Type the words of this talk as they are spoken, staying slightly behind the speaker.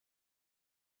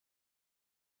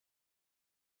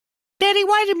Daddy,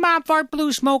 why did Mom fart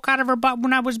blue smoke out of her butt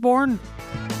when I was born?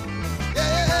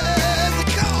 Yeah,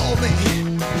 they call me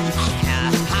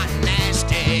hot and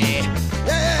nasty.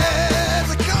 Yeah,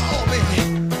 they call me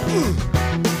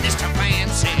Mr.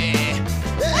 Fancy.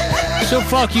 Yeah. So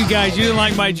fuck you guys. You didn't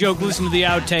like my joke. Listen to the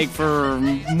outtake for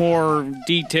more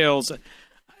details.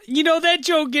 You know, that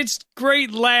joke gets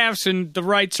great laughs in the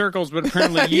right circles, but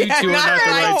apparently you two are not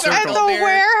the right circle. At the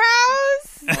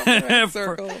warehouse?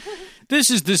 Circle. This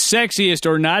is the sexiest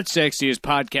or not sexiest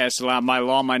podcast allowed by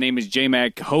law. My name is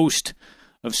J-Mac, host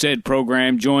of said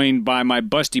program, joined by my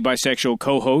busty bisexual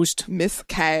co-host, Miss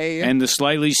K. and the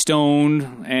slightly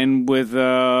stoned and with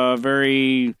a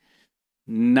very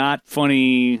not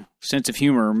funny sense of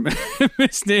humor,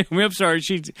 Miss Naomi. I'm sorry,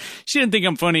 she didn't think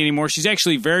I'm funny anymore. She's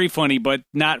actually very funny, but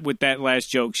not with that last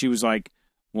joke. She was like,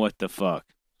 "What the fuck?"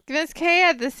 Miss K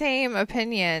had the same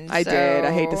opinion. I did.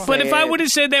 I hate to say But if I it. would have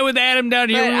said that with Adam down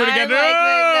here, But we would have I gone,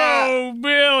 like "Oh,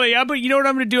 Billy." But you know what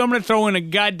I'm going to do? I'm going to throw in a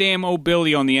goddamn "Oh,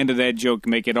 Billy" on the end of that joke to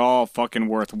make it all fucking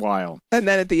worthwhile. And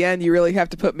then at the end, you really have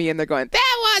to put me in there going,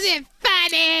 that wasn't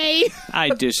funny.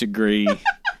 I disagree.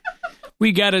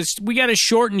 We got a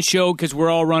shortened show because we're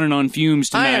all running on fumes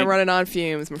tonight. I am running on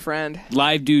fumes, my friend.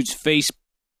 Live Dude's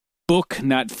Facebook,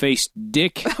 not face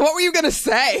dick. What were you going to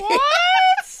say? What?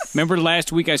 Remember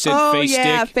last week I said Oh, face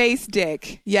yeah, dick? face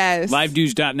dick. Yes.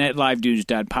 LiveDudes.net,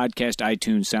 LiveDudes.podcast,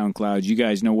 iTunes, SoundCloud. You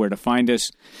guys know where to find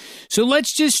us. So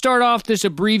let's just start off this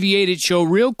abbreviated show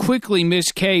real quickly.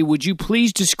 Miss K, would you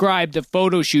please describe the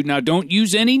photo shoot? Now, don't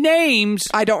use any names.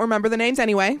 I don't remember the names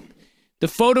anyway. The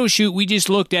photo shoot we just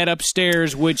looked at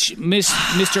upstairs, which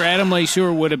Mr. Adam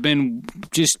Lesueur would have been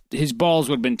just, his balls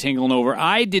would have been tingling over.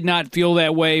 I did not feel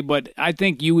that way, but I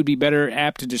think you would be better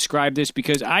apt to describe this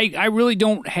because I really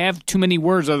don't have too many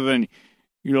words other than,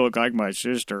 "You look like my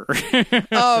sister."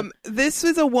 This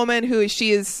is a woman she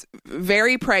is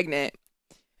very pregnant,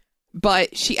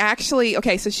 but she actually,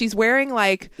 okay, so she's wearing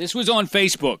like, This was on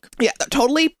Facebook. yeah,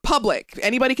 totally public.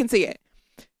 Anybody can see it.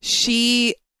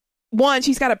 She's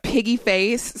got a piggy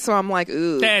face, so I'm like,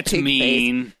 ooh, That's pig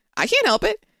mean. face. I can't help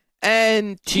it.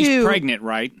 And She's two, pregnant,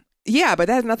 right? yeah, but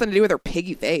that has nothing to do with her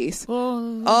piggy face.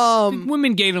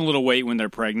 Women gain a little weight when they're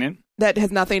pregnant. That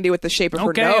has nothing to do with the shape of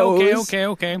her Okay, nose.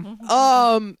 okay.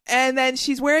 And then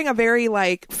she's wearing a very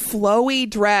like flowy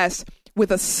dress with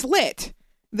a slit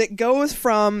that goes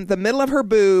from the middle of her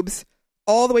boobs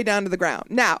all the way down to the ground.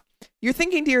 Now, you're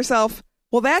thinking to yourself,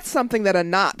 well, that's something that a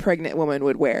not pregnant woman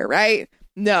would wear, right?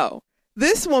 No.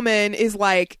 This woman is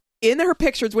like in her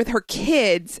pictures with her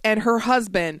kids and her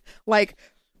husband, like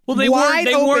Well, they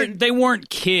weren't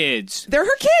kids. They're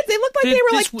her kids. They looked like they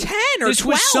were like 10 or 12. This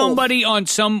was somebody on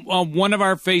one of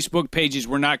our Facebook pages.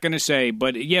 We're not going to say,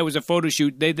 but yeah, it was a photo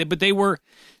shoot. But they were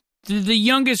the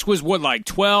youngest was what, like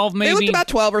 12 maybe? They looked about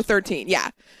 12 or 13,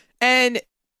 yeah. And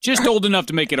just old enough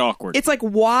to make it awkward. it's like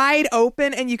wide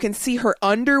open and you can see her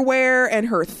underwear and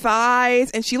her thighs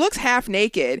and she looks half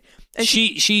naked. And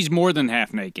she's more than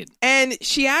half naked. And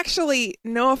she actually,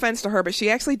 no offense to her, but she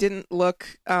actually didn't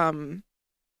look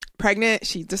pregnant.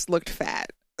 She just looked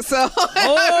fat. So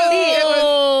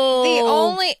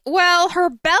her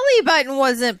belly button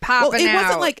wasn't popping it out.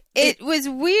 wasn't like it was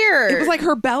weird. It was like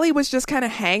her belly was just kind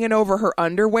of hanging over her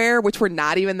underwear, which were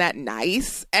not even that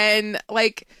nice, and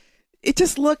like it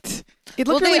just looked. It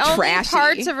looked really trashy. The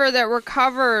only parts of her that were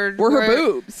covered were her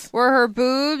boobs. Were her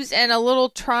boobs and a little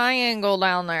triangle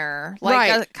down there,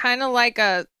 like kind of like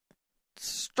a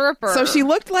stripper. So she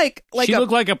looked like she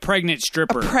looked like a pregnant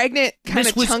stripper, a pregnant kind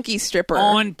of chunky stripper.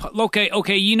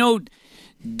 Okay, you know,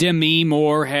 Demi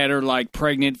Moore had her like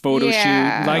pregnant photo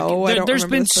shoot. Like there's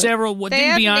been several.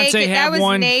 Didn't Beyonce have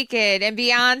one? That was naked, and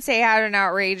Beyonce had an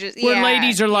outrageous. Where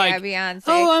ladies are like, Beyonce.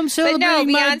 "Oh, I'm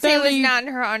celebrating my belly." Beyonce was not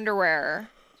in her underwear.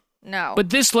 No, but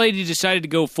this lady decided to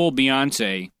go full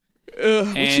Beyonce.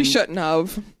 She shouldn't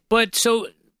have. But so.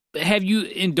 Have you,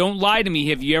 and don't lie to me,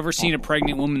 have you ever seen a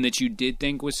pregnant woman that you did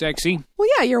think was sexy? Well,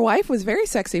 yeah, your wife was very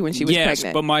sexy when she was pregnant.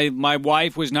 Yes, but my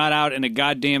wife was not out in a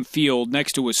goddamn field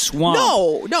next to a swamp.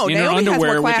 No, in her Naomi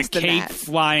underwear has more class with a than cape that.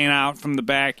 flying out from the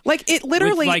back. Like, it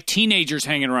literally... With, like, teenagers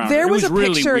hanging around. There was a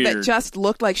really picture weird. that just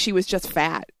looked like she was just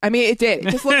fat. I mean, it did.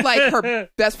 It just looked like her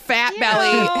best fat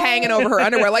belly hanging over her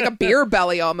underwear, like a beer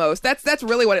belly almost. That's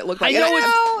really what it looked like. I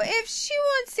know if she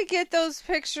wants to get those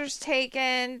pictures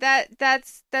taken,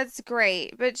 that's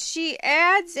great. But she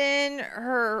adds in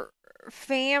her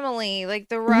family, like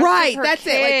the rest of her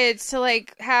kids, to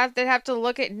like have to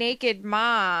look at naked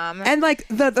mom. And like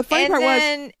the funny part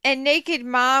was, and naked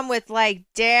mom with like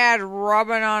dad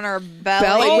rubbing on her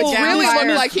belly, which really looked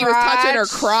like he was touching her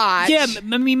crotch. Yeah,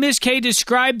 I mean, Miss K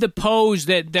described the pose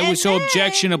that was so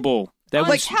objectionable. That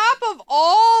on top of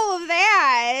all of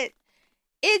that,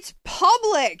 it's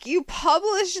public. You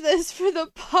publish this for the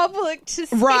public to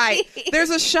see. Right. There's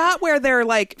a shot where they're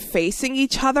like facing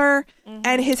each other,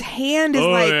 and his hand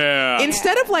is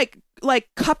instead of like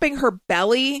cupping her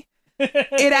belly,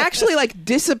 it actually like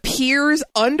disappears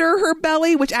under her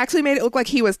belly, which actually made it look like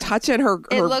he was touching her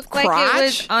It looked crotch. like it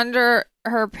was under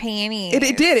her panties.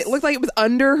 It did. It looked like it was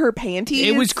under her panties.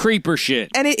 It was creeper shit.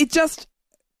 And it just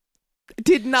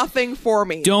did nothing for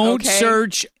me. Don't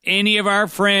search any of our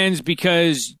friends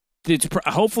because it's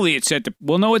hopefully it's set to.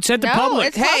 Well, no, it's set to public.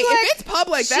 It's public. If it's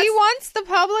public, she wants the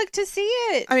public to see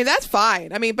it. I mean, that's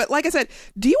fine. I mean, but like I said,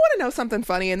 do you want to know something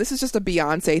funny? And this is just a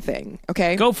Beyonce thing,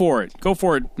 okay? Go for it,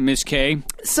 Miss K.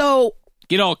 So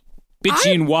get all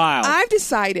bitchy and wild. I've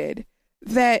decided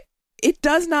that it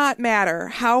does not matter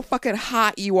how fucking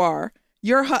hot you are.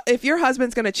 If your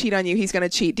husband's going to cheat on you, he's going to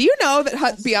cheat. Do you know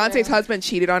that Beyonce's husband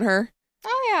cheated on her?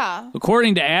 Oh, yeah.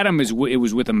 According to Adam, it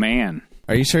was with a man.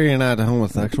 Are you sure you're not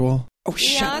homosexual? Oh,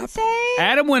 shut up.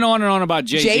 Adam went on and on about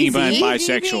Jay-Z being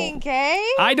bisexual.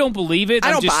 I don't believe it.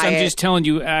 I'm just telling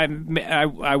you.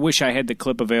 I wish I had the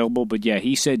clip available, but yeah,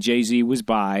 he said Jay-Z was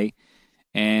bi,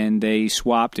 and they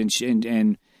swapped, and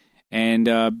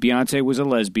Beyonce was a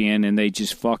lesbian, and they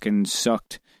just fucking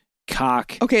sucked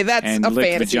cock. Okay, that's and a licked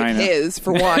fantasy vagina. of his,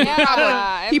 for one.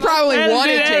 He probably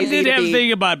wanted Jay-Z did to have be. a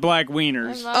thing about black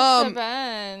wieners. It must have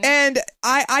been. And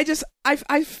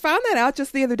I found that out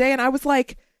just the other day, and I was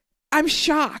like, I'm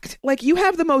shocked. Like, you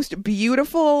have the most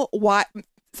beautiful,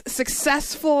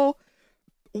 successful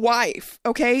wife,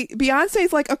 okay?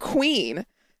 Beyonce's like a queen.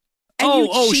 And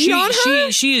you cheat on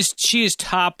her? She is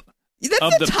top. That's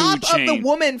of the top food chain. of the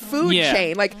woman food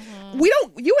chain. Like,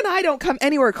 you and I don't come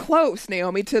anywhere close,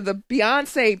 Naomi, to the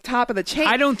Beyonce top of the chain.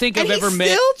 I don't think I've ever met.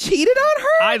 Still cheated on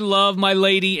her? I love my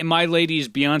lady, and my lady is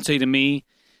Beyonce to me,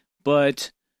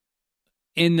 but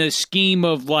in the scheme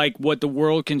of like what the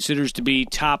world considers to be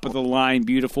top of the line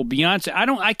beautiful, Beyonce,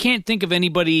 I can't think of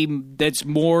anybody that's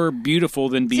more beautiful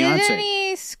than Beyonce. Didn't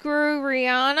he screw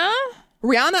Rihanna?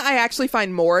 Rihanna, I actually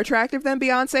find more attractive than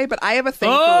Beyonce, but I have a thing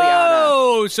for Rihanna.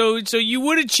 Oh, so you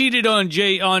would have cheated on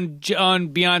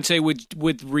Beyonce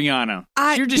with Rihanna.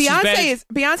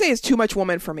 Beyonce is too much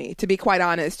woman for me, to be quite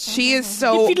honest. She is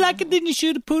so. If you like it, then you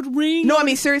should have put a ring. No, I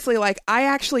mean seriously. Like, I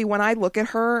actually, when I look at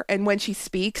her and when she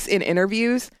speaks in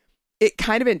interviews, it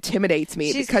kind of intimidates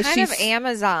me because she's kind of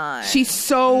Amazon. She's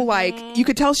so like, you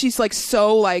could tell she's like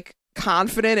so like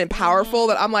confident and powerful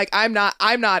that I'm like, I'm not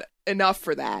enough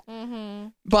for that.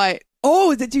 But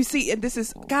did you see? And this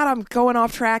is God. I'm going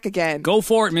off track again. Go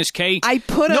for it, Miss K.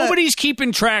 Nobody's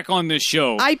keeping track on this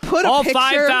show. I put all a picture.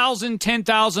 5,000,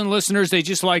 10,000 listeners. They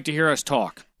just like to hear us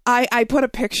talk. I put a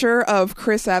picture of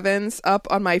Chris Evans up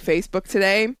on my Facebook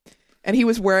today, and he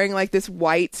was wearing like this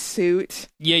white suit.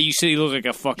 Yeah, you said he looked like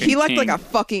a fucking. He looked king. like a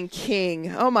fucking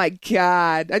king. Oh my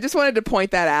God! I just wanted to point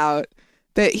that out.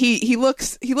 That he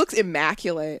looks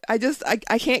immaculate. I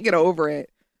can't get over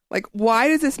it. Like, why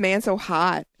is this man so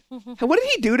hot? What did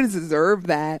he do to deserve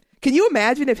that? Can you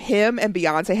imagine if him and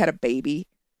Beyonce had a baby?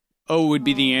 Oh, it would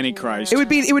be the Antichrist. It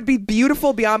would be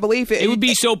beautiful beyond belief. It would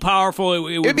be so powerful.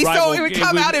 It would be rival, it would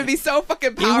come out and be so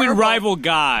fucking powerful. It would rival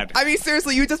God. I mean,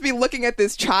 seriously, you would just be looking at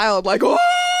this child like,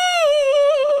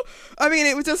 oh! I mean,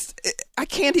 it was just, I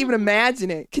can't even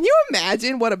imagine it. Can you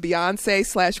imagine what a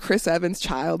Beyonce / Chris Evans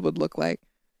child would look like?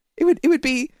 It would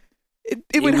be.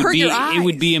 It would hurt your eyes. It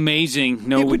would be amazing.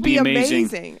 No, it would be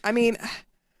amazing. I mean,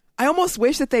 I almost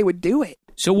wish that they would do it.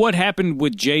 So what happened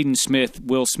with Jaden Smith,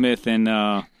 Will Smith, and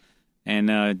Jada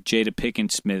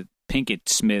Pinkett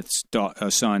Smith's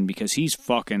son? Because he's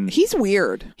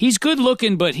weird. He's good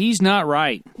looking, but he's not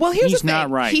right. Well, he's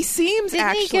not right. He seems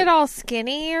Didn't he get all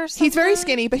skinny or something? He's very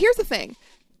skinny, but here's the thing.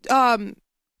 Their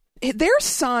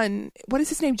son, what is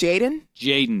his name? Jaden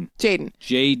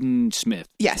Smith.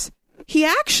 Yes. He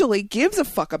actually gives a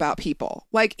fuck about people.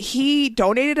 Like, he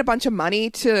donated a bunch of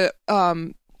money to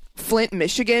Flint,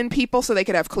 Michigan people so they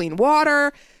could have clean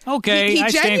water. Okay, I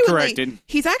stand corrected.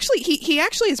 He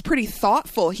actually is pretty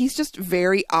thoughtful. He's just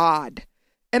very odd.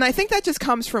 And I think that just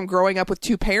comes from growing up with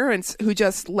two parents who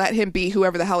just let him be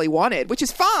whoever the hell he wanted, which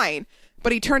is fine,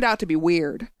 but he turned out to be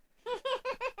weird.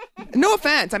 No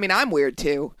offense. I mean, I'm weird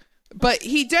too. But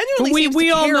he genuinely seems to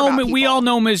care about people. We all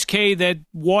know, Ms. K, that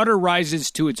water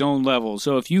rises to its own level.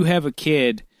 So if you have a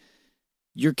kid,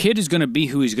 your kid is going to be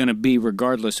who he's going to be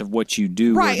regardless of what you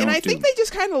do. Right, and I think they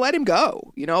just kind of let him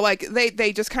go. You know, like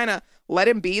they just kind of let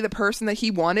him be the person that he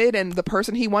wanted, and the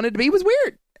person he wanted to be was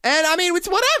weird. And I mean, it's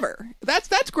whatever.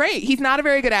 That's great. He's not a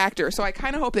very good actor, so I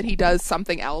kind of hope that he does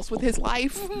something else with his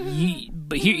life.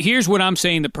 But here's what I'm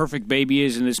saying the perfect baby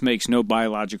is, and this makes no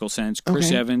biological sense.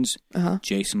 Chris Evans,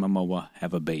 Jason Momoa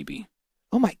have a baby.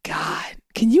 Oh, my God.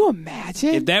 Can you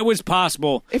imagine? If that was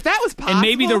possible. And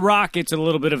maybe The Rock gets a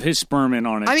little bit of his sperm in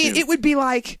on it, I mean, too. it would be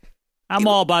like... I'm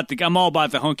all about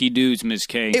the hunky dudes, Miss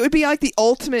K. It would be like the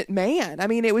ultimate man. I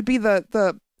mean, it would be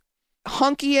the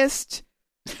hunkiest,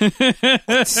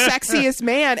 sexiest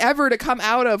man ever to come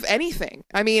out of anything.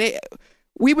 I mean,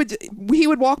 he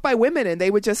would walk by women and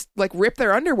they would just like rip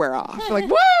their underwear off. Like,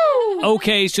 woo!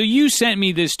 Okay, so you sent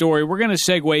me this story. We're going to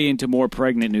segue into more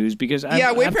pregnant news because we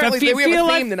have a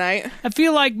theme tonight. I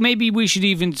feel like maybe we should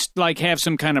even like have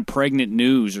some kind of pregnant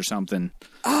news or something.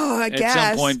 Oh, I guess. At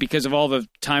some point, because of all the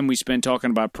time we spent talking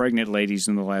about pregnant ladies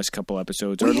in the last couple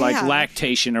episodes, or like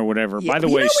lactation or whatever. Yeah, by the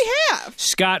way, we have.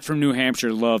 Scott from New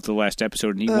Hampshire loved the last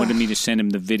episode, and he wanted me to send him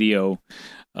the video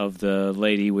of the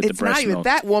lady with the breast milk.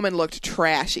 That woman looked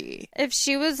trashy. If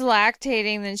she was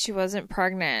lactating, then she wasn't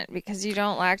pregnant because you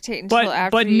don't lactate until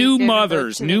after. But new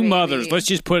mothers. Let's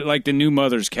just put like the new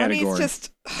mothers category. I mean, it's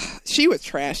just she was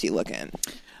trashy looking.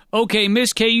 Okay,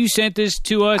 Miss K, you sent this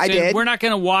to us. I did. We're not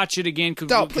going to watch it again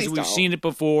because we've seen it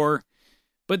before.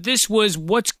 But this was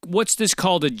what's this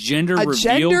called? A gender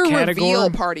reveal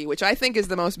party, which I think is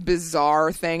the most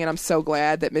bizarre thing, and I'm so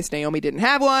glad that Miss Naomi didn't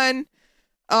have one.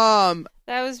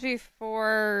 That was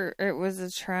before it was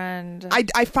a trend.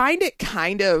 I find it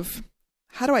kind of.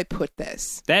 How do I put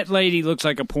this? That lady looks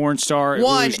like a porn star.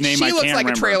 One, she looks like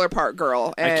a trailer park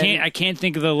girl. I can't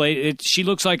think of the lady. She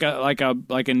looks like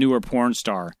a newer porn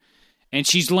star, and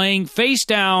she's laying face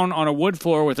down on a wood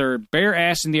floor with her bare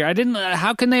ass in the air.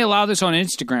 How can they allow this on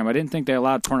Instagram? I didn't think they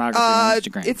allowed pornography on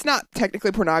Instagram. It's not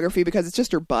technically pornography because it's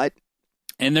just her butt.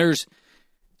 And there's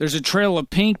a trail of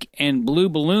pink and blue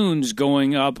balloons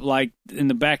going up like in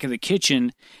the back of the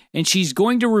kitchen, and she's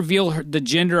going to reveal the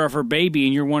gender of her baby,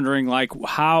 and you're wondering like,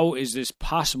 how is this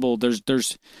possible?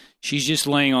 She's just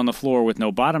laying on the floor with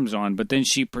no bottoms on, but then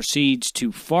she proceeds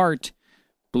to fart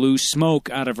blue smoke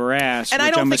out of her ass, and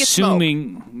which I'm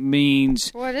assuming means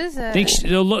what is it?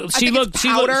 Look,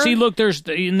 there's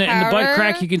in the butt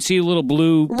crack you can see a little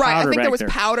blue powder. Right, I think there was there.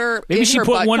 Powder. Maybe she in her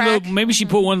put butt one crack. of those. Maybe she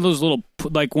put one of those little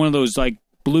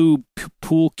blue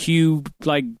pool cube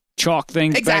like chalk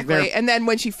things back there. And then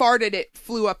when she farted, it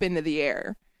flew up into the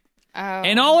air. Oh.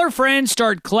 And all her friends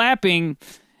start clapping.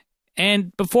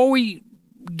 And before we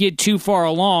get too far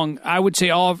along, I would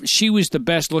say she was the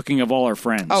best looking of all her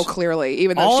friends. Oh, clearly,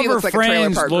 even though all she looks like her a trailer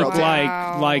friends park girl. looked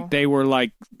like they were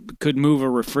like could move a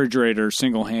refrigerator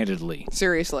single handedly.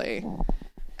 Seriously.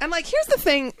 And like, here's the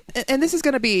thing, and this is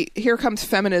going to be here comes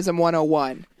feminism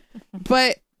 101,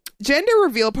 but gender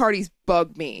reveal parties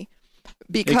bug me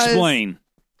because. Explain.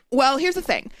 Well, here's the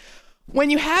thing. When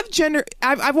you have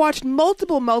I've watched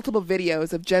multiple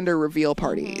videos of gender reveal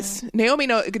parties. Naomi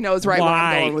knows right where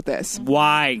I'm going with this.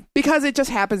 Why? Because it just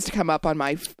happens to come up on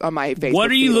my Facebook.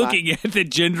 What are you feed looking at? The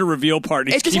gender reveal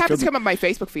parties. It just happens to come up on my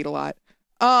Facebook feed a lot.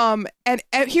 And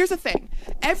here's the thing: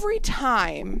 every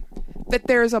time that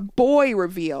there's a boy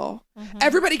reveal,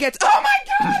 everybody gets, "Oh my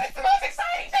god, it's the most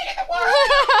exciting thing in the world!"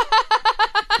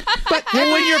 But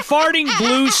when you're farting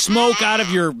blue smoke out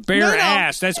of your bare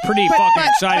ass, that's pretty fucking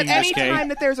exciting, But Miss K. anytime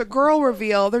that there's a girl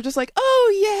reveal, they're just like,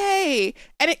 "Oh yay!"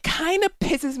 And it kind of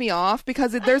pisses me off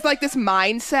because there's like this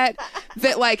mindset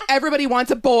that like everybody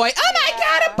wants a boy. Oh my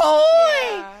god, a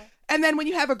boy! Yeah. And then when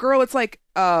you have a girl, it's like,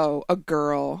 oh, a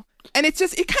girl. And it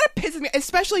kind of pisses me,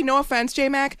 especially, no offense,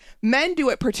 J-Mac, men do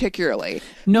it particularly.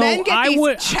 No, men get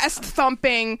these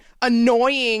chest-thumping,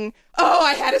 annoying, oh,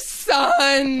 I had a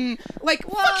son. Like,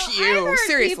 fuck you, I've heard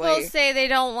seriously. People say they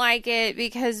don't like it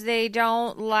because they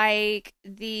don't like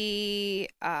the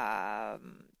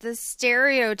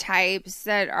stereotypes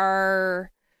that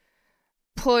are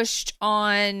pushed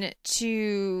on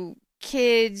to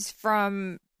kids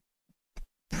from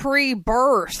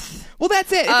pre-birth. Well,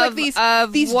 that's it. It's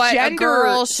like these what gender a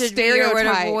girl should stereotypes. be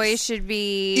or what a boy should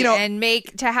be, and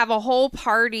to have a whole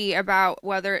party about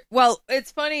whether. Well,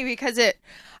 it's funny because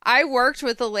I worked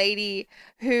with a lady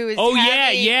who was. Oh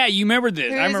yeah, you remember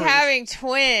this? Who was having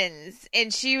twins,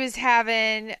 and she was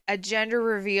having a gender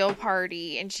reveal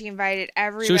party, and she invited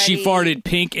everybody. So she farted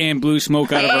pink and blue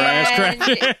smoke out of her ass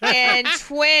crack. And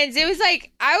twins. It was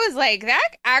like I was like, that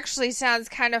actually sounds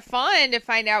kind of fun to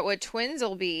find out what twins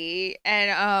will be,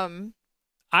 and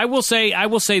I will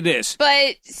say this.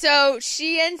 But so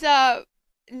she ends up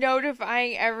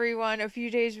notifying everyone a few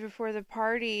days before the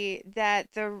party that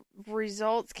the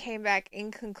results came back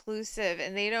inconclusive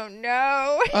and they don't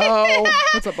know. Oh,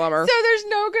 that's a bummer. So there's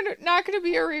not going to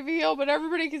be a reveal, but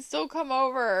everybody can still come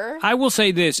over. I will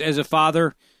say this, as a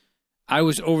father, I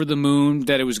was over the moon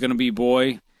that it was going to be a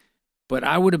boy, but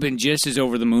I would have been just as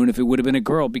over the moon if it would have been a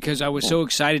girl because I was so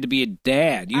excited to be a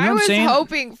dad. You know what I'm saying? I was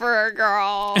hoping for a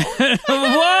girl.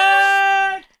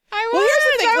 What? Well, here's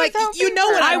the thing, like, you know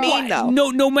what I mean, though.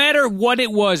 No matter what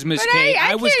it was, Miss Kay,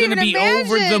 I was going to be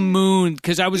over the moon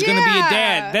because I was going to be a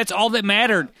dad. That's all that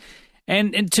mattered.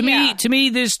 And to me,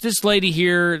 this lady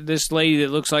here, this lady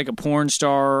that looks like a porn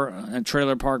star, a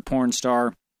trailer park porn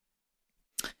star,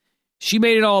 she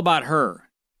made it all about her.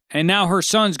 And now her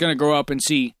son's going to grow up and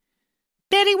see,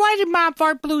 Daddy, why did Mom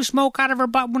fart blue smoke out of her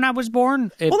butt when I was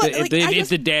born? If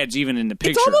the dad's even in the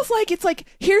picture. It's almost like,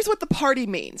 here's what the party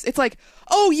means. It's like,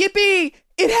 oh, yippee,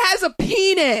 it has a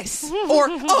penis. Or,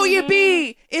 oh,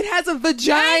 yippee, it has a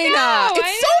vagina.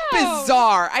 It's so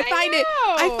bizarre. I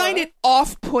find it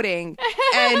off-putting.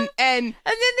 And then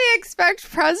they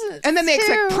expect presents. And then they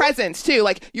expect presents, too.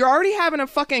 Like, you're already having a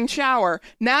fucking shower.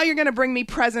 Now you're going to bring me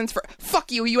presents for,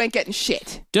 fuck you, you ain't getting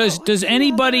shit. Does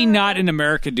anybody not in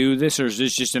America do this, or is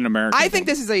this just an American thing? I think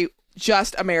this is a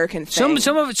just American thing.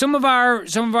 Some of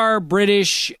our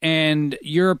British and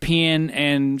European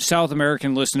and South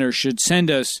American listeners should send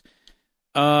us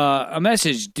a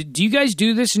message. Do you guys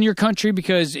do this in your country?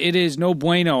 Because it is no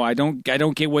bueno. I don't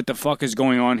get what the fuck is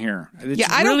going on here. It's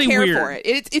I really don't care weird. for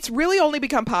it. It's really only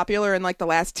become popular in like the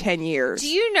last 10 years. Do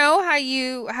you know how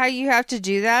you have to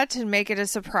do that to make it a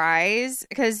surprise?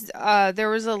 Because there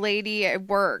was a lady at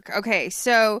work. Okay,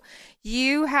 so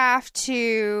you have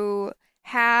to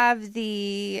have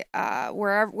the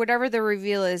whatever the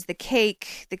reveal is, the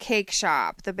cake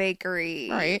shop, the bakery,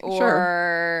 right?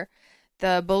 Or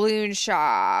the balloon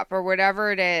shop, or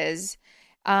whatever it is.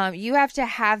 You have to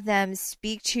have them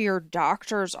speak to your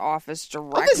doctor's office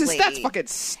directly. That's fucking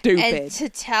stupid.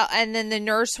 And then the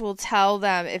nurse will tell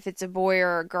them if it's a boy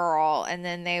or a girl, and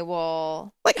then they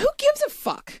will. Like, who gives a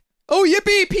fuck? Oh,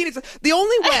 yippee, penis. The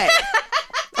only way.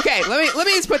 Okay, let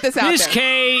me just put this out Miss there.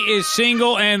 Kay is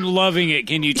single and loving it.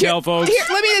 Can you tell, folks?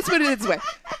 Let me just put it this way.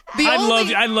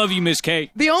 I love you, Miss Kay.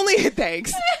 Thanks. The only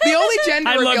gender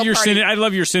reveal party. I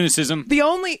love your cynicism.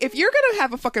 If you're gonna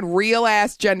have a fucking real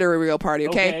ass gender reveal party,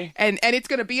 okay? And it's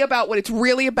gonna be about what it's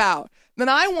really about, then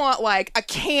I want like a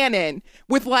cannon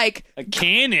with like a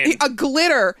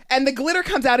glitter, and the glitter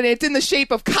comes out and it's in the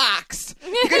shape of cocks,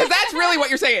 because that's really what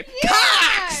you're saying.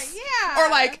 Cocks. Yeah. Or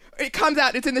like it comes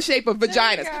out, it's in the shape of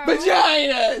vaginas.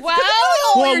 Vaginas. Well,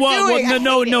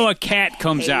 a cat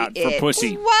comes out for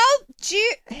pussy. Well,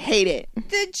 hate it.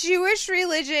 The Jewish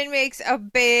religion makes a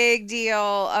big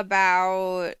deal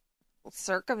about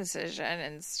circumcision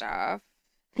and stuff.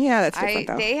 Yeah, that's different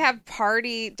though. They have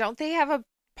don't they have a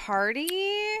party?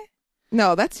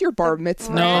 No, that's your bar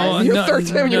mitzvah. No,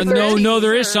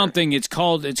 there is something. It's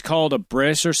called a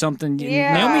bris or something.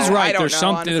 Yeah. Naomi's right. There's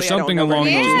something along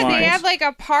those lines. They have like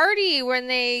a party when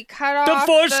they cut off the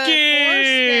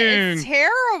foreskin. It's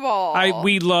terrible.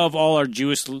 We love all our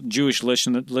Jewish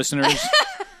listeners.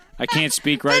 I can't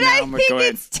speak right but now. I think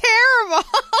it's terrible.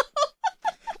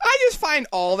 I just find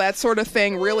all that sort of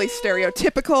thing really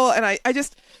stereotypical, and I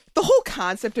just. The whole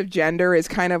concept of gender is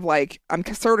kind of like, I'm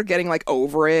sort of getting like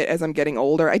over it as I'm getting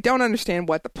older. I don't understand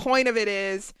what the point of it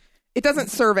is. It doesn't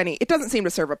seem to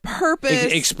serve a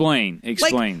purpose. Explain.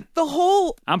 Like, the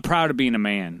whole... I'm proud of being a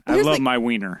man. I love my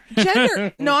wiener.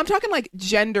 Gender... No, I'm talking like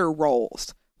gender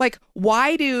roles. Like,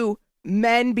 why do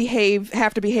men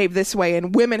have to behave this way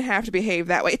and women have to behave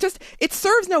that way? It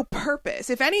serves no purpose.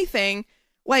 If anything,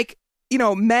 like...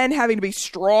 men having to be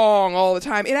strong all the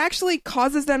time, it actually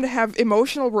causes them to have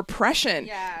emotional repression.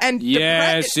 Yeah. And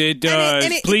yes, it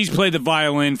does. Please play the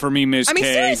violin for me, Miss Kay. I mean,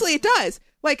 seriously, it does.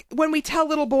 Like, when we tell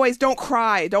little boys, don't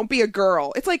cry, don't be a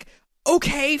girl, it's like,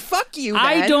 okay, fuck you, then.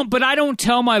 I don't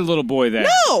tell my little boy that.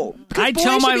 No! I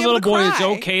tell my little boy it's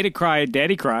okay to cry.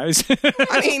 Daddy cries.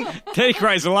 I mean... Daddy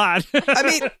cries a lot. I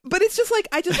mean, but it's just like,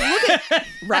 I just look at...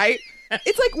 Right?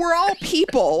 It's like we're all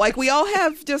people. Like, we all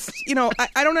have just,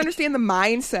 I don't understand the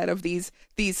mindset of these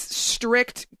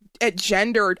strict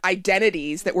gendered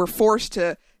identities that we're forced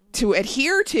to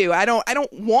adhere to. I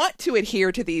don't want to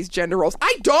adhere to these gender roles.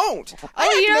 I don't.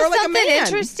 Something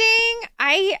interesting?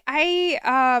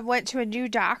 I went to a new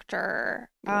doctor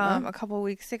a couple of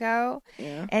weeks ago,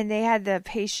 and they had the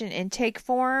patient intake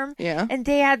form, and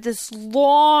they had this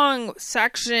long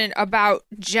section about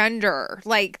gender.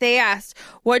 Like, they asked,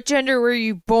 what gender were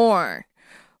you born?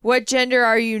 What gender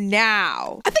are you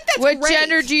now? I think that's what great.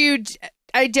 gender do you...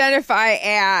 identify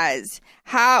as?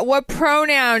 What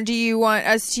pronoun do you want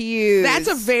us to use? That's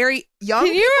a very young.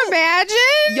 Can you imagine?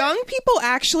 Young people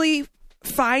actually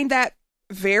find that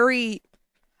very.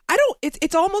 I don't.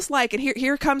 It's almost like, and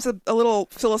here comes a little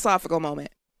philosophical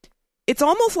moment. It's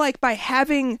almost like by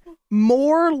having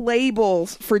more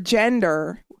labels for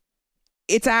gender,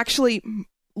 it's actually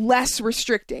less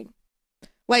restricting.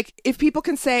 Like if people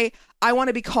can say, "I want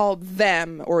to be called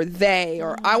them" or "they,"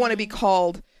 or "I want to be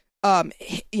called."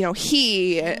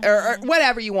 He or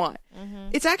whatever you want. Mm-hmm.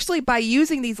 It's actually by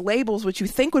using these labels, which you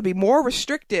think would be more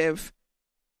restrictive,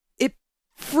 it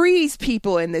frees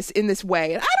people in this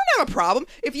way. And I don't have a problem.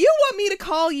 If you want me to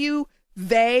call you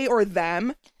they or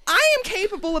them, I am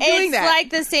capable of doing that. It's like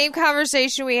the same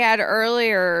conversation we had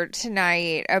earlier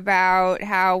tonight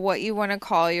about what you want to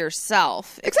call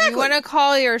yourself. Exactly. If you want to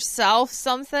call yourself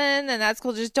something, then that's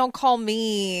cool. Just don't call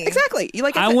me. Exactly.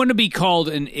 I want to be called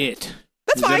an it.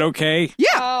 That's fine. Is that okay? Yeah.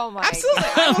 Oh my absolutely.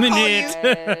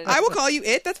 God. I will call you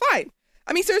it. That's fine.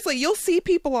 I mean, seriously, you'll see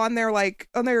people on their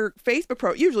Facebook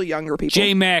pro, usually younger people.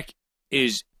 J-Mac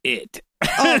is it.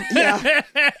 Yeah.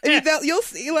 You'll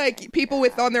see like people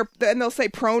with on their, and they'll say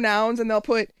pronouns and they'll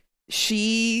put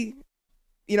she,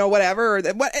 whatever.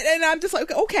 And I'm just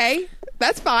like, okay,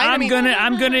 that's fine. I'm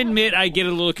gonna admit I get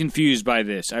a little confused by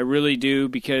this. I really do,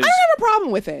 because I don't have a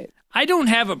problem with it. I don't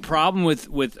have a problem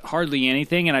with hardly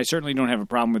anything, and I certainly don't have a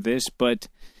problem with this, but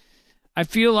I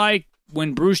feel like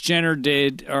when Bruce Jenner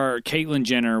or Caitlyn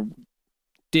Jenner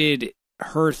did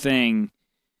her thing,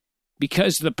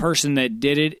 because the person that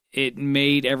did it, it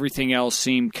made everything else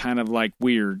seem kind of like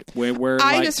weird.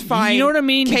 I just find, you know what I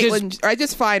mean? Caitlyn, I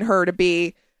just find her to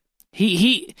be.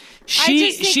 I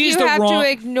just think you have to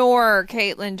ignore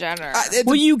Caitlyn Jenner.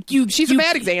 She's a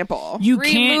bad example.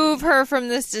 Remove her from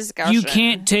this discussion. You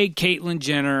can't take Caitlyn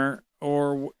Jenner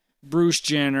or Bruce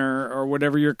Jenner or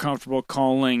whatever you're comfortable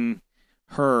calling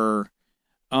her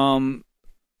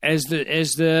as the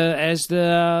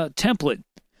template.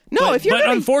 No, but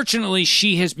unfortunately,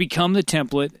 she has become the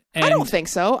template. And I don't think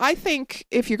so. I think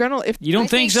if you're gonna, you don't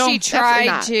think so, she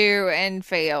tried to and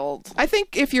failed. I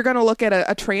think if you're gonna look at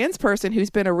a trans person who's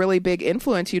been a really big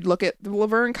influence, you'd look at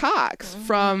Laverne Cox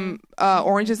from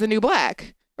Orange Is the New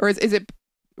Black, or is it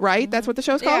right? That's what the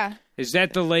show's called. Yeah. Is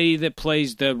that the lady that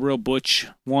plays the real butch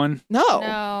one?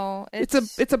 No, it's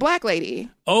a black lady.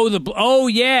 Yeah.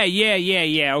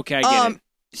 Okay, I get it.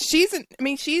 She's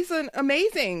an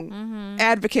amazing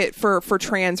advocate for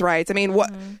trans rights. I mean,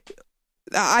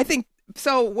 I think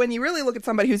so. When you really look at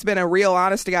somebody who's been a real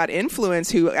honest to God influence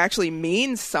who actually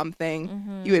means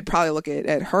something, you would probably look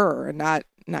at her and not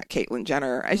Caitlyn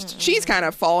Jenner. She's kind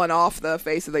of fallen off the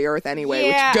face of the earth anyway,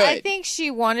 which is good. I think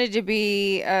she wanted to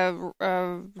be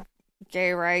a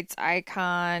gay rights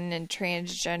icon and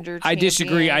transgender champion. I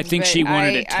disagree. I think she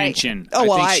wanted attention.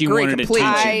 I she agree wanted completely.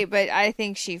 attention. But I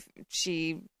think she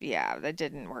that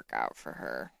didn't work out for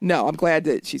her. No, I'm glad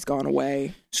that she's gone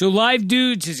away. So Live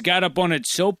Dudes has got up on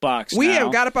its soapbox. We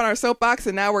have got up on our soapbox,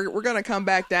 and now we're going to come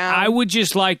back down. I would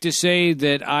just like to say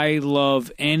that I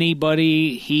love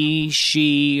anybody, he,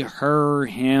 she, her,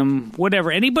 him,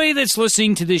 whatever. Anybody that's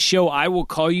listening to this show, I will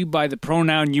call you by the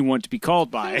pronoun you want to be called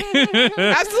by.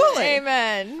 Absolutely.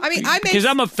 Amen. I mean, because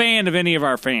I'm a fan of any of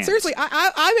our fans. Seriously,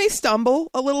 I may stumble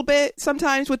a little bit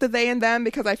sometimes with the they and them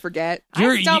because I forget.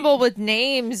 I stumble with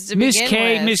names to begin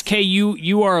with. Miss K,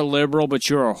 you are a liberal, but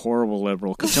you're a horrible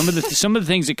liberal. Because some of the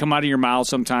things that come out of your mouth,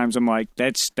 sometimes I'm like,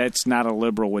 that's not a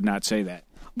liberal would not say that.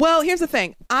 Well, here's the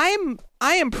thing. I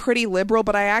am pretty liberal,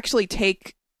 but I actually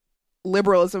take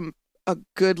liberalism a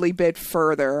goodly bit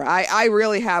further. I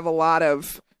really have a lot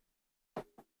of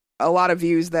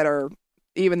views that are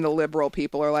even the liberal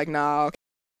people are like, no,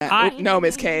 no,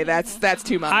 Miss K, that's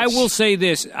too much. I will say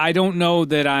this: I don't know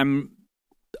that I'm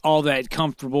all that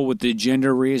comfortable with the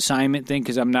gender reassignment thing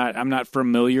because I'm not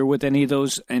familiar with any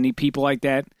people like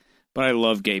that. But I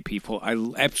love gay people. I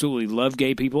absolutely love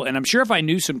gay people, and I'm sure if I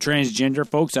knew some transgender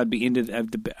folks, I'd be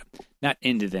not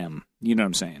into them. You know what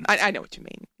I'm saying? I know what you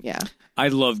mean. Yeah, I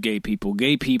love gay people.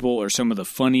 Gay people are some of the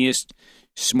funniest,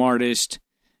 smartest,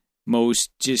 most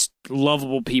just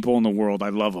lovable people in the world. I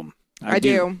love them. I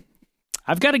do.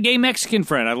 I've got a gay Mexican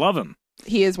friend. I love him.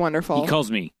 He is wonderful. He calls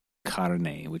me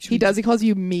carne, which he does. He calls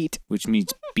you meat, which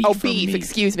means beef. Oh, beef. Me.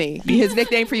 Excuse me. His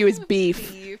nickname for you is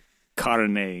beef.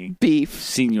 Carne. Beef.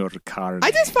 Senor Carne.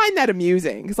 I just find that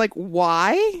amusing. It's like,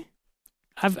 why?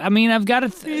 I've got to.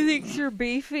 He thinks you're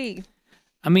beefy.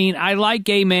 I mean, I like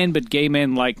gay men, but gay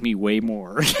men like me way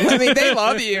more. I mean, they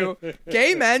love you.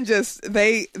 Gay men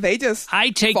they just I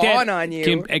take fawn that on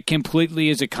you completely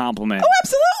as a compliment. Oh,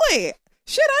 absolutely.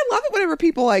 Shit, I love it whenever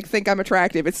people like think I'm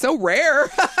attractive. It's so rare.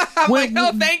 I'm like,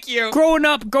 no, thank you. Growing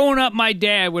up, my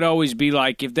dad would always be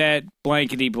like, if that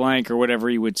blankety blank or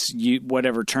whatever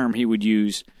whatever term he would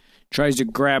use tries to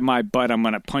grab my butt, I'm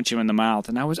going to punch him in the mouth.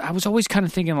 And I was always kind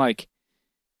of thinking like,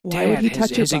 why would he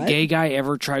touch your has a butt? gay guy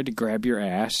ever tried to grab your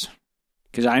ass?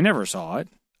 Because I never saw it.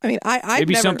 I mean,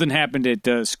 maybe something happened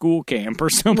at school camp or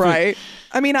something. Right.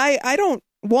 I mean, I don't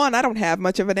have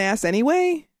much of an ass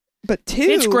anyway. But two,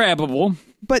 it's grabbable.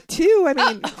 But two, I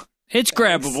mean, it's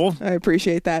grabbable. I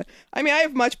appreciate that. I mean, I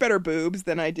have much better boobs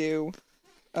than I do.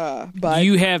 But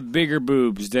you have bigger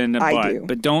boobs than a butt. I do.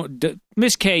 But don't,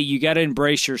 Miss K. You got to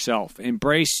embrace yourself.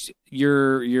 Embrace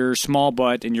your small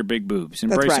butt and your big boobs.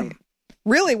 Embrace That's right. them.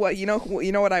 Really, what you know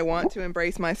what I want to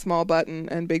embrace my small butt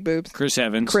and big boobs? Chris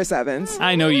Evans.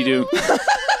 I know you do.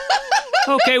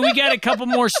 Okay, we got a couple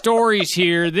more stories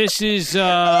here. This is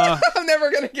I'm never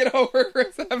going to get over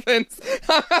Chris Evans.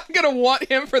 I'm going to want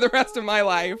him for the rest of my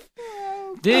life.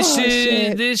 This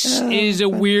is a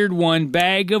weird one.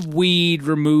 Bag of weed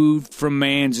removed from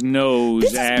man's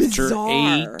nose after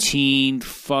bizarre. 18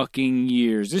 fucking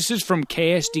years. This is from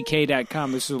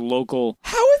KSDK.com. This is a local.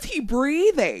 How is he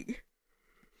breathing?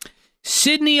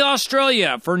 Sydney,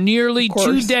 Australia. For nearly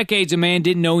 2 decades, a man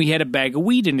didn't know he had a bag of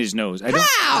weed in his nose.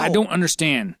 I don't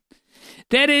understand.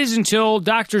 That is until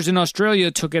doctors in Australia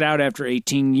took it out after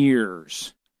 18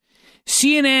 years.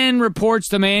 CNN reports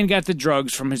the man got the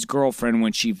drugs from his girlfriend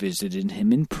when she visited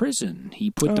him in prison. He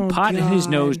put the pot in his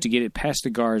nose to get it past the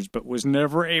guards, but was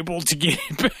never able to get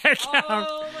it back out.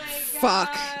 Oh my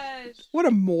Fuck. What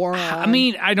a moron. I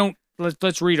mean,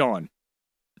 let's read on.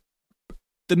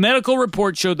 The medical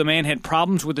report showed the man had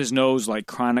problems with his nose like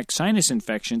chronic sinus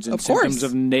infections and symptoms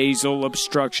of nasal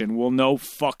obstruction. Well, no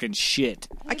fucking shit.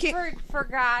 I can't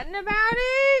forgotten about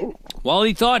it. While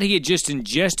he thought he had just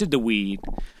ingested the weed,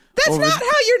 that's not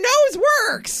how your nose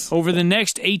works. Over the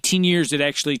next 18 years, it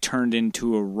actually turned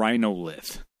into a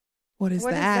rhinolith. What is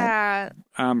that?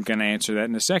 I'm going to answer that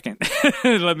in a second.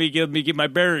 Let me get my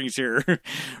bearings here.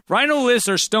 Rhinoliths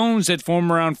are stones that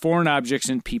form around foreign objects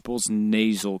in people's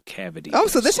nasal cavities. Oh,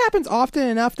 so this happens often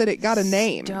enough that it got a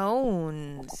name.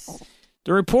 Stones.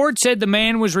 The report said the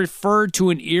man was referred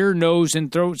to an ear, nose,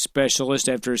 and throat specialist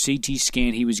after a CT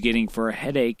scan he was getting for a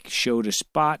headache showed a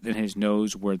spot in his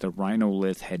nose where the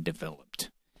rhinolith had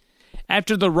developed.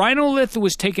 After the rhinolith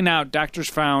was taken out, doctors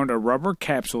found a rubber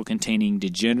capsule containing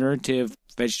degenerative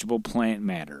vegetable plant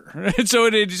matter. so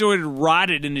it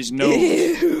rotted in his nose.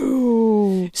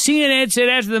 Ew. CNN said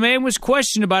after the man was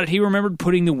questioned about it, he remembered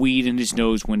putting the weed in his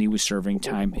nose when he was serving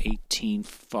time 18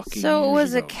 fucking years So it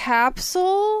was ago. a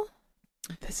capsule?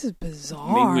 This is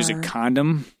bizarre. Maybe it was a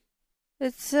condom.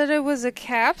 It said it was a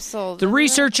capsule. The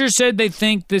researchers said they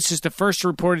think this is the first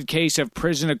reported case of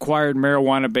prison-acquired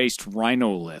marijuana-based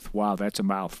rhinolith. Wow, that's a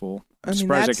mouthful. I'm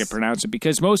surprised I could pronounce it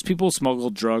because most people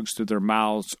smuggle drugs through their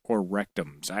mouths or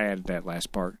rectums. I added that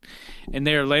last part. And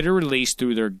they are later released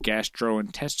through their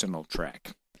gastrointestinal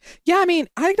tract. Yeah, I mean,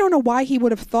 I don't know why he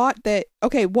would have thought that.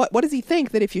 Okay, what does he think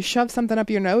that if you shove something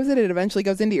up your nose, that it eventually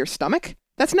goes into your stomach?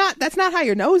 That's not how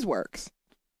your nose works.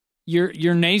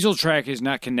 Your nasal tract is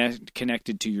not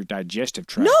connected to your digestive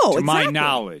tract. No, to my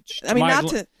knowledge. I mean,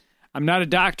 I'm not a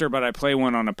doctor, but I play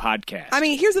one on a podcast. I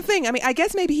mean, here's the thing. I mean, I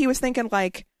guess maybe he was thinking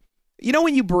like, you know,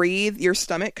 when you breathe, your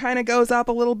stomach kind of goes up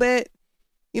a little bit.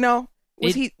 You know,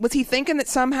 was he thinking that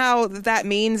somehow that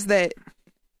means that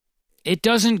it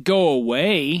doesn't go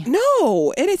away?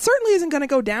 No, and it certainly isn't going to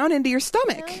go down into your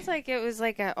stomach. Sounds like it was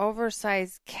like an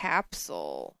oversized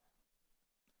capsule.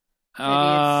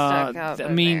 I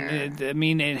mean,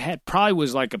 it probably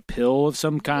was like a pill of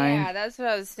some kind. Yeah, that's what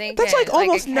I was thinking. That's like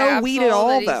almost no weed at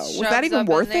all, though. Was that even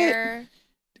worth it?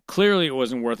 Clearly, it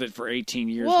wasn't worth it for 18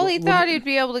 years. Well, he thought he'd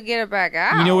be able to get it back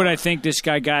out. You know what? I think this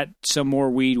guy got some more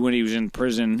weed when he was in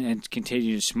prison and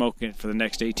continued to smoke it for the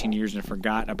next 18 years and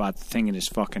forgot about the thing in his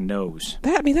fucking nose.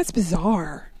 That's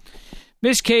bizarre.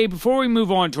 Miss K, before we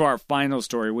move on to our final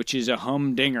story, which is a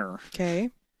humdinger. Okay.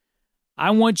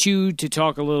 I want you to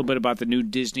talk a little bit about the new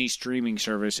Disney streaming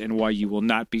service and why you will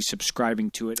not be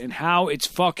subscribing to it and how it's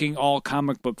fucking all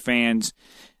comic book fans.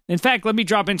 In fact, let me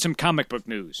drop in some comic book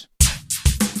news.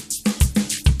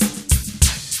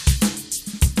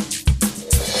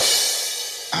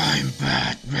 I'm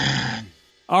Batman.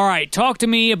 All right, talk to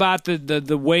me about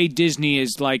the way Disney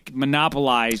is like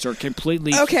monopolized or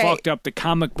completely fucked up the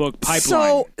comic book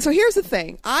pipeline. So here's the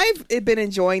thing. I've been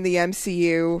enjoying the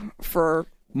MCU for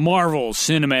Marvel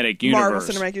Cinematic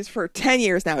Universe for 10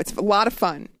 years now. It's a lot of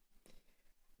fun.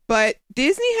 But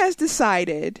Disney has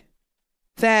decided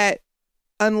that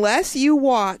unless you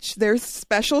watch their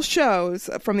special shows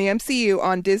from the MCU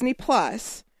on Disney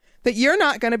Plus, that you're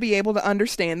not going to be able to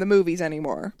understand the movies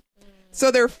anymore.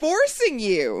 So they're forcing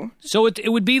you. So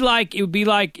it would be like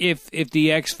if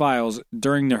the X-Files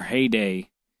during their heyday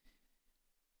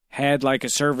had like a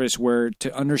service where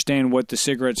to understand what the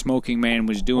cigarette smoking man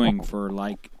was doing for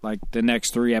like the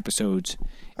next 3 episodes.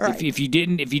 Right. If you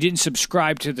didn't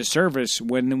subscribe to the service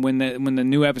when the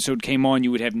new episode came on,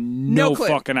 you would have no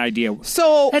fucking idea.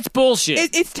 So that's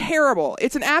bullshit. It's terrible.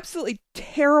 It's an absolutely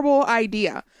terrible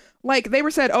idea. Like they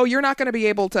were said, oh, you're not going to be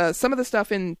able to. Some of the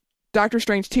stuff in Doctor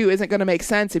Strange 2 isn't going to make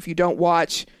sense if you don't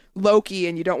watch Loki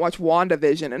and you don't watch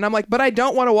WandaVision. And I'm like, but I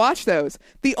don't want to watch those.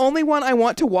 The only one I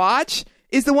want to watch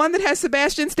is the one that has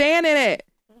Sebastian Stan in it.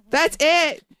 That's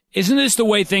it. Isn't this the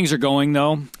way things are going,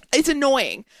 though? It's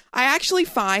annoying. I actually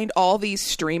find all these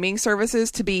streaming services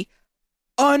to be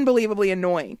unbelievably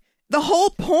annoying. The whole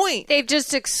point... They've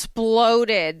just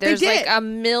exploded. There's like a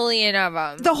million of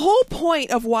them. The whole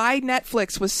point of why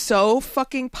Netflix was so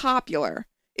fucking popular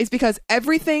is because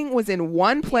everything was in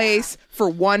one place for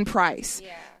one price.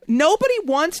 Yeah. Nobody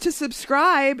wants to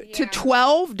subscribe to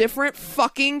 12 different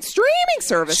fucking streaming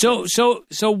services.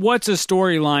 So what's a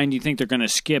storyline you think they're going to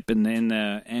skip in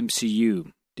the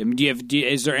MCU? I mean,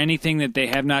 is there anything that they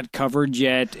have not covered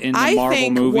yet in the Marvel movies?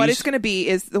 I think what it's going to be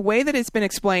is the way that it's been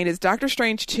explained is Doctor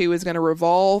Strange 2 is going to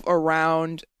revolve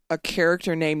around a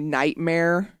character named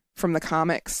Nightmare from the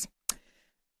comics.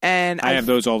 And I have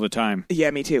those all the time.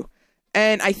 Yeah, me too.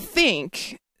 And I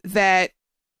think that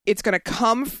it's going to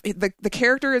come... The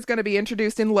character is going to be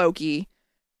introduced in Loki,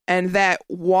 and that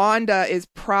Wanda is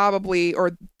probably...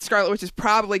 Or Scarlet Witch is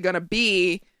probably going to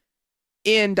be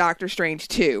in Doctor Strange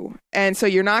 2. And so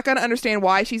you're not going to understand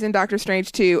why she's in Doctor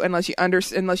Strange 2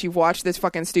 unless you've watched this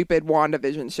fucking stupid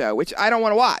WandaVision show, which I don't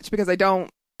want to watch because I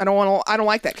don't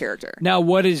like that character. Now,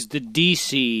 what is the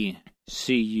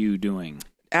DCCU doing?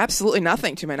 Absolutely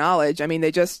nothing, to my knowledge. I mean,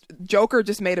 Joker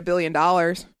just made $1 billion.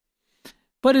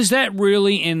 But is that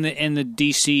really in the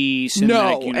DC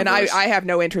cinematic universe? And I have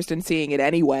no interest in seeing it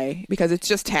anyway because it's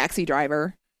just Taxi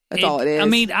Driver. That's all it is. I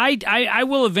mean, I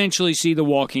will eventually see the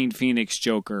Joaquin Phoenix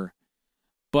Joker,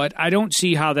 but I don't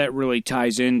see how that really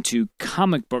ties into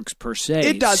comic books per se.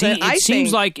 It doesn't.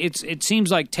 It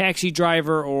seems like Taxi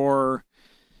Driver, or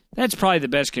that's probably the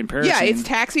best comparison. Yeah, it's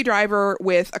Taxi Driver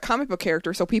with a comic book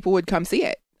character, so people would come see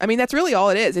it. I mean, that's really all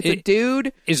it is. It's a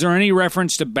dude. Is there any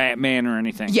reference to Batman or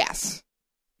anything? Yes.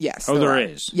 Oh, there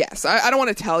is. Yes. I don't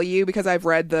want to tell you because I've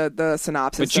read the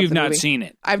synopsis. But you've not seen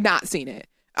it. I've not seen it.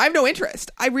 I have no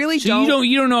interest. I really don't.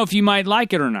 You don't know if you might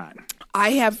like it or not.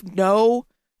 I have no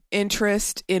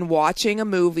interest in watching a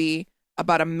movie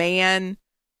about a man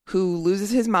who loses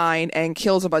his mind and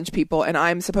kills a bunch of people, and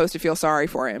I'm supposed to feel sorry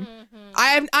for him.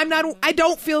 Mm-hmm. I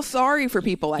don't feel sorry for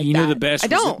people like that. You know, the best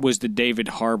was the David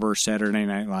Harbour Saturday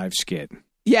Night Live skit.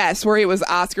 Yes, where he was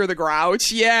Oscar the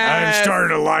Grouch. Yes. I'm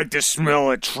starting to like the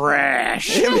smell of trash.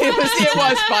 It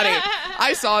was funny.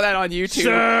 I saw that on YouTube.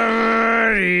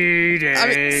 Sunny day.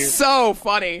 I mean, so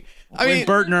funny. When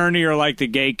Bert and Ernie are like the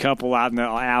gay couple out in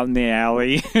the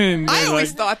alley. I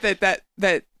always thought that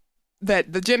the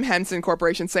Jim Henson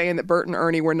Corporation saying that Bert and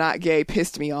Ernie were not gay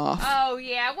pissed me off. Oh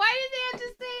yeah, why did they have to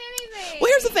say anything?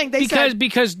 Well, here's the thing.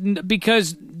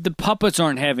 Because the puppets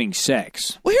aren't having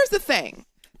sex. Well, here's the thing.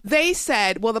 They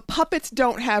said, well, the puppets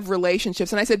don't have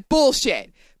relationships. And I said,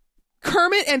 bullshit.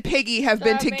 Kermit and Piggy have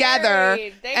been together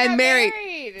and married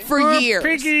for years.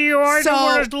 Piggy, I don't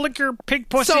want to lick your pig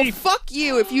pussy. So fuck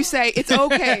you if you say it's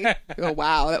okay. Oh,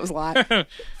 wow, that was a lot.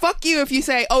 Fuck you if you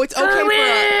say, oh, it's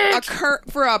okay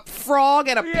for a frog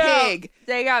and a pig.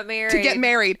 They got married. To get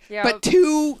married. Yep. But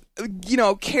two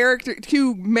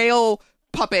male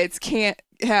puppets can't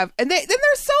have. And they're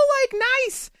so,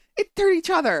 nice. They're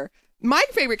each other. My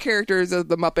favorite characters of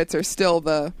the Muppets are still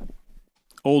the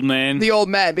old men. The old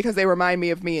men, because they remind me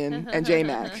of me and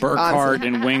J-Mac. Burkhart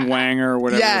and Wing Wanger or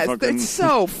whatever. Yes, it's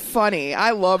so funny.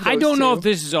 I love those I don't two. know if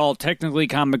this is all technically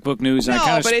comic book news. I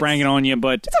kind of sprang it on you,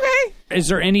 but it's okay. Is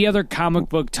there any other comic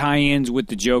book tie-ins with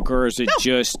the Joker, or is it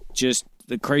just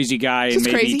the crazy guy and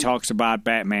maybe he talks about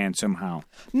Batman somehow?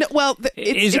 No, well,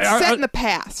 it's set in the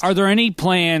past. Are there any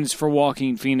plans for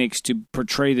Joaquin Phoenix to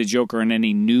portray the Joker in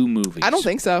any new movies? I don't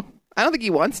think so. I don't think he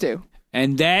wants to.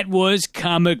 And that was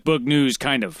comic book news,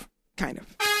 kind of.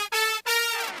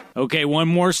 Okay, one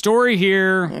more story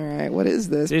here. All right, what is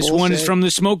this? This one is from The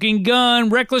Smoking Gun.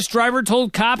 Reckless driver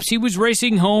told cops he was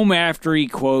racing home after he,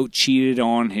 quote, cheated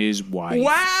on his wife.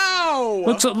 Wow!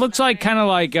 Looks like kind of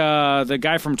like the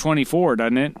guy from 24,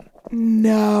 doesn't it?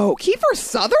 No. Kiefer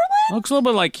Sutherland? Looks a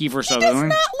little bit like Kiefer Sutherland. He does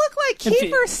not look like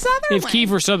Kiefer Sutherland. If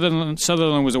Kiefer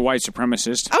Sutherland was a white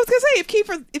supremacist. I was going to say,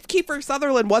 if Kiefer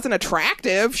Sutherland wasn't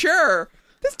attractive, sure.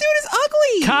 This dude is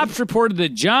ugly. Cops reported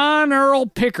that John Earl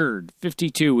Pickard,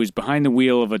 52, was behind the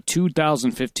wheel of a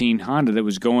 2015 Honda that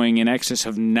was going in excess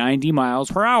of 90 miles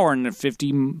per hour in the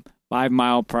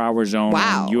 55-mile-per-hour zone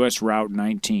on U.S. Route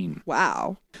 19.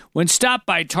 Wow. When stopped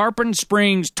by Tarpon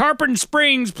Springs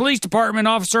Police Department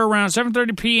officer around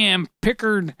 7:30 p.m.,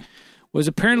 Pickard was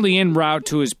apparently en route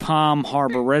to his Palm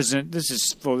Harbor residence. This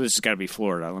has got to be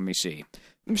Florida. Let me see.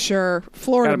 I'm sure.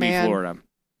 Florida, man.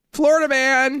 Florida,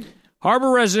 man.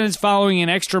 Harbor residence following an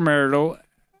extramarital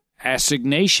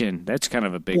assignation. That's kind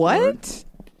of a big word.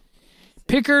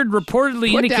 Pickard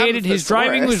reportedly indicated his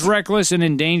driving was reckless and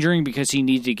endangering because he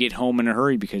needed to get home in a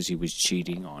hurry because he was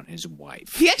cheating on his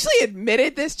wife. He actually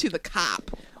admitted this to the cop.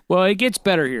 Well, it gets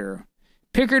better here.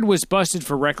 Pickard was busted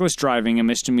for reckless driving, a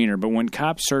misdemeanor, but when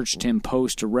cops searched him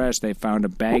post-arrest, they found a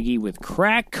baggie with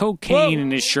crack cocaine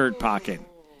in his shirt pocket.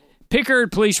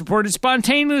 Pickard, police reported,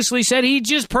 spontaneously said he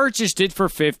just purchased it for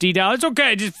 $50. It's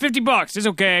okay, just $50. It's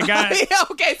okay, I got it.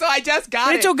 Okay, so I just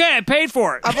got it. It's okay, I paid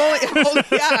for it. I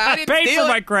didn't paid steal for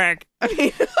it. my crack. I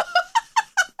mean,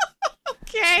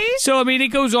 okay. So, I mean, it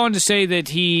goes on to say that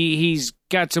he's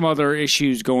got some other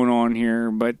issues going on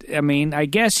here, but, I mean, I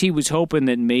guess he was hoping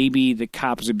that maybe the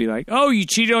cops would be like, oh, you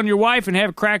cheated on your wife and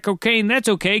have crack cocaine, that's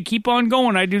okay, keep on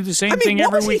going, I do the same thing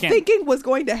every weekend. What was he thinking was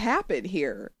going to happen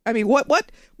here? I mean, what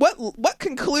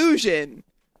conclusion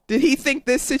did he think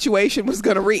this situation was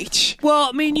going to reach? Well,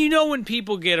 I mean, you know when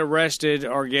people get arrested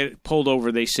or get pulled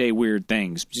over, they say weird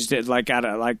things. Just like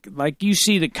you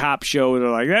see the cop show, they're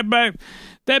like,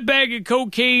 that bag of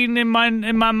cocaine in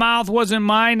my mouth wasn't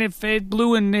mine. It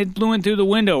blew in through the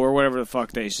window or whatever the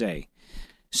fuck they say.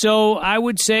 So I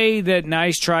would say that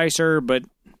nice try, sir, but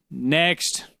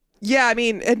next. Yeah, I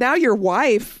mean, and now your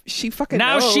wife, she fucking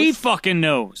knows. Now she fucking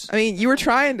knows. I mean, you were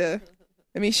trying to.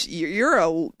 I mean, you're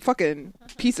a fucking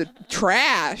piece of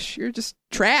trash. You're just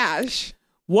trash.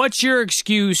 What's your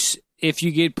excuse if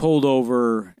you get pulled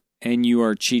over and you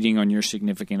are cheating on your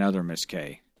significant other, Miss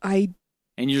K?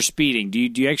 And you're speeding. Do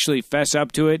you actually fess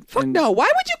up to it? Fuck no. Why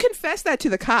would you confess that to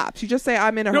the cops? You just say,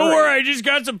 I'm in a hurry. Don't worry, I just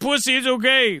got some pussy. It's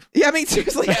okay. Yeah, I mean,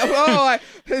 seriously. High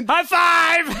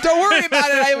five! Don't worry about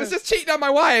it. I was just cheating on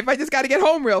my wife. I just got to get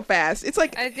home real fast. It's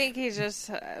like... I think he just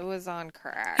was on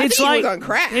crack. He was on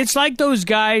crack. It's like those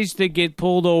guys that get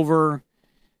pulled over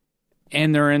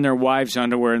and they're in their wife's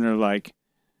underwear and they're like,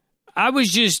 I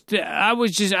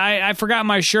forgot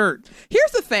my shirt.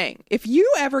 Here's the thing. If you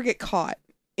ever get caught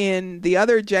in the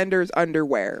other gender's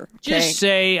underwear, just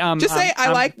say I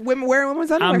like women wearing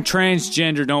women's underwear. I'm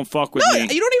transgender. Don't fuck with me.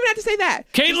 You don't even have to say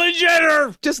that. Caitlyn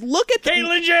Jenner. Just look at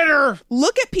Caitlyn Jenner.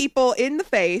 Look at people in the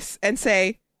face and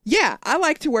say, "Yeah, I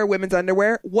like to wear women's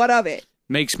underwear. What of it?"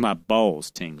 Makes my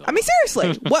balls tingle. I mean,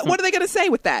 seriously, what are they gonna say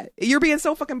with that? You're being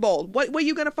so fucking bold. What are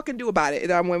you gonna fucking do about it?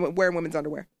 I'm wearing women's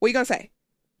underwear. What are you gonna say?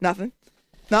 Nothing.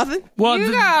 Well,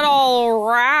 you got all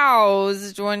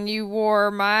aroused when you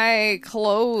wore my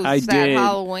clothes I that did.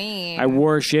 Halloween. I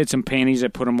wore shits and panties. I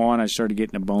put them on. I started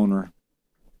getting a boner.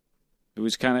 It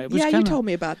was kind of. You told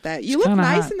me about that. You look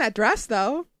nice in that dress,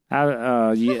 though.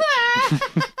 Yeah. You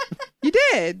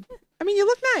did. I mean, you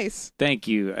look nice. Thank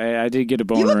you. I did get a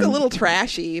boner. You look a little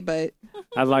trashy, but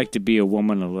I like to be a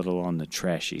woman a little on the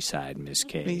trashy side, Miss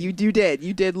K. I mean, you did.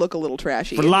 You did look a little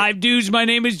trashy. For live dudes, my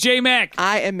name is J Mac.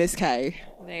 I am Miss K.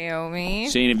 Naomi.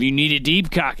 Saying if you need a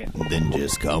deep cocking, Then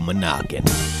just come a knocking.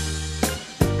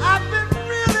 I've been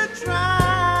really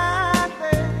trying,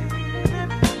 baby,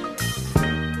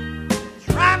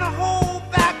 trying to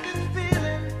hold back this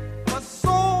feeling for so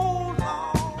long.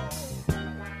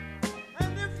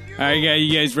 All right,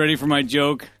 you guys ready for my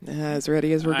joke? As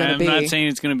ready as we're going to be. I'm not saying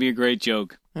it's going to be a great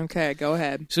joke. Okay, go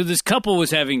ahead. So this couple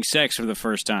was having sex for the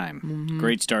first time. Mm-hmm.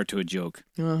 Great start to a joke.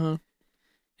 Uh-huh.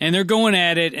 And they're going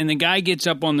at it, and the guy gets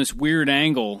up on this weird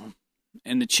angle,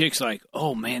 and the chick's like,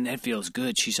 oh, man, that feels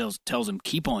good. She tells him,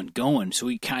 keep on going. So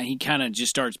he kind of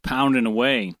just starts pounding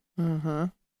away. Uh-huh.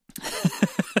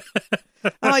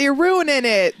 Oh, you're ruining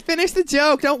it. Finish the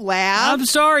joke. Don't laugh. I'm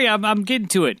sorry. I'm getting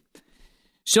to it.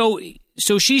 So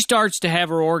she starts to have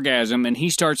her orgasm, and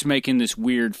he starts making this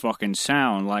weird fucking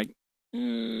sound, like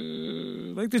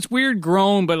this weird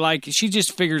groan, but like she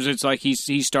just figures it's like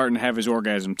he's starting to have his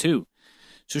orgasm too.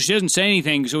 So she doesn't say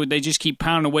anything, so they just keep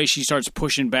pounding away. She starts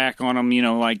pushing back on him,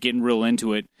 like getting real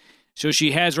into it. So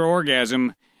she has her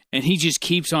orgasm, and he just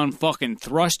keeps on fucking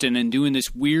thrusting and doing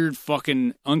this weird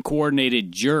fucking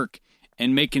uncoordinated jerk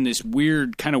and making this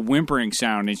weird kind of whimpering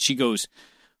sound. And she goes,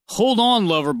 hold on,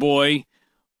 lover boy.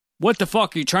 What the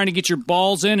fuck? Are you trying to get your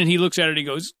balls in? And he looks at her and he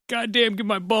goes, goddamn, get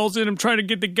my balls in. I'm trying to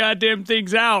get the goddamn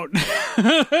things out.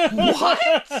 What?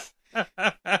 That's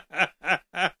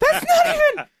not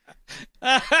even...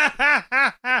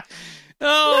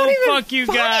 you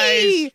funny. guys.